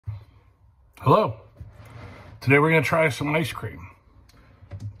Hello. Today we're going to try some ice cream.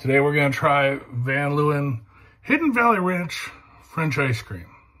 Today we're going to try Van Leeuwen Hidden Valley Ranch French ice cream.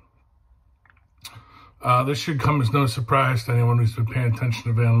 This should come as no surprise to anyone who's been paying attention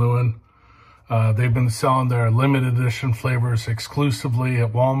to Van Leeuwen. They've been selling their limited edition flavors exclusively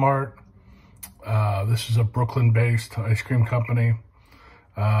at Walmart. This is a Brooklyn-based ice cream company.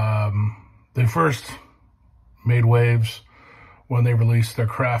 They first made waves when they released their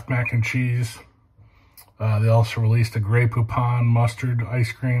Kraft mac and cheese. They also released a Grey Poupon mustard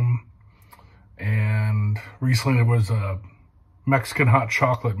ice cream. And recently there was a Mexican hot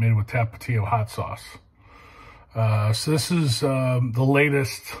chocolate made with Tapatio hot sauce. So this is the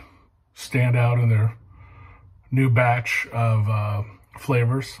latest standout in their new batch of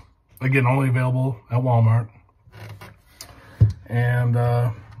flavors. Again, only available at Walmart. And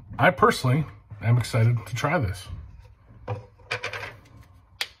I personally am excited to try this.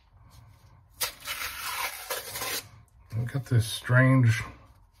 I've got this strange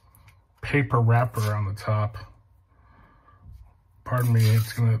paper wrapper on the top. Pardon me,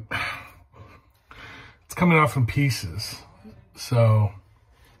 it's coming off in pieces. So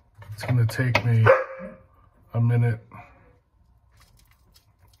it's gonna take me a minute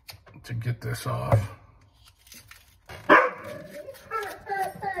to get this off.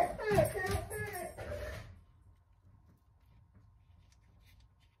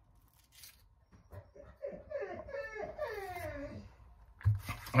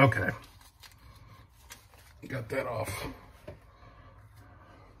 Okay, got that off.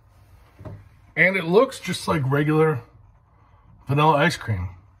 And it looks just like regular vanilla ice cream,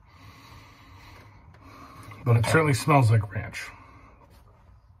 but it certainly smells like ranch.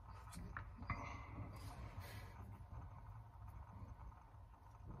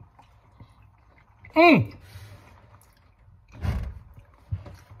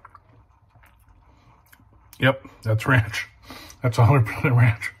 Yep, that's ranch. That's 100%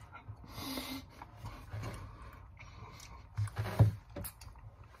 ranch.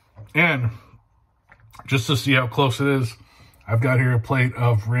 And just to see how close it is, I've got here a plate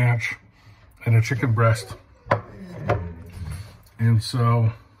of ranch and a chicken breast. And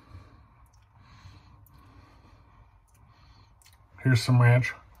so here's some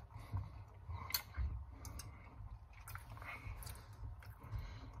ranch.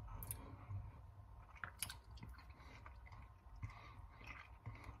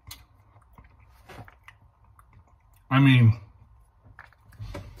 I mean,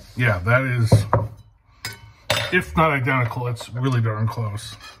 yeah, that is, if not identical, it's really darn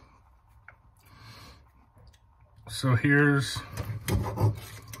close. So here's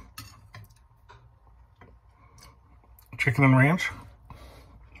chicken and ranch.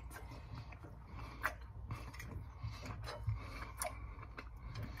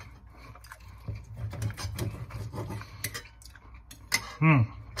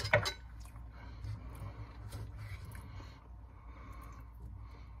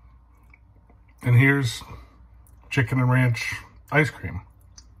 And here's chicken and ranch ice cream.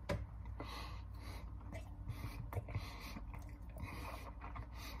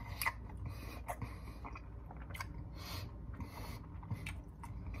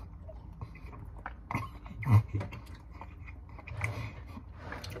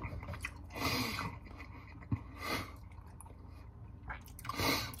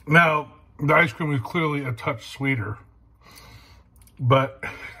 Now, the ice cream is clearly a touch sweeter, but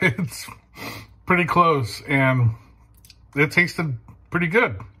it's pretty close, and it tasted pretty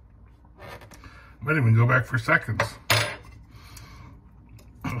good. Might even go back for seconds.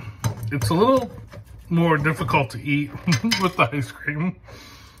 It's a little more difficult to eat with the ice cream.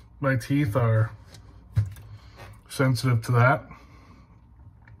 My teeth are sensitive to that.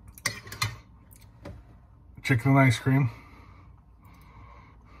 Chicken and ice cream.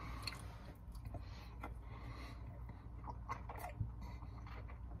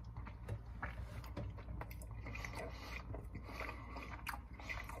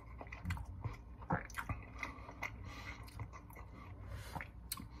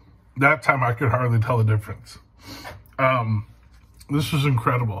 That time I could hardly tell the difference. This was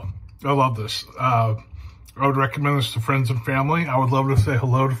incredible. I love this. I would recommend this to friends and family. I would love to say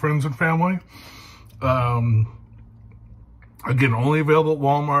hello to friends and family. Again, only available at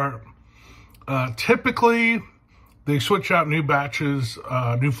Walmart. Typically, they switch out new batches,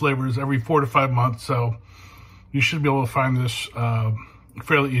 new flavors every 4 to 5 months. So you should be able to find this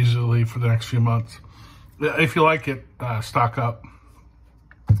fairly easily for the next few months. If you like it, stock up.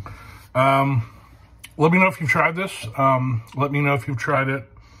 Let me know if you've tried this. Let me know if you've tried it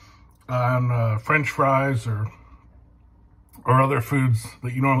on French fries or or other foods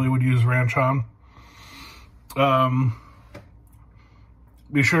that you normally would use ranch on.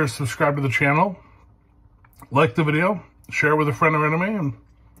 Be sure to subscribe to the channel, like the video, share with a friend or enemy, and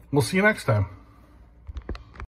we'll see you next time.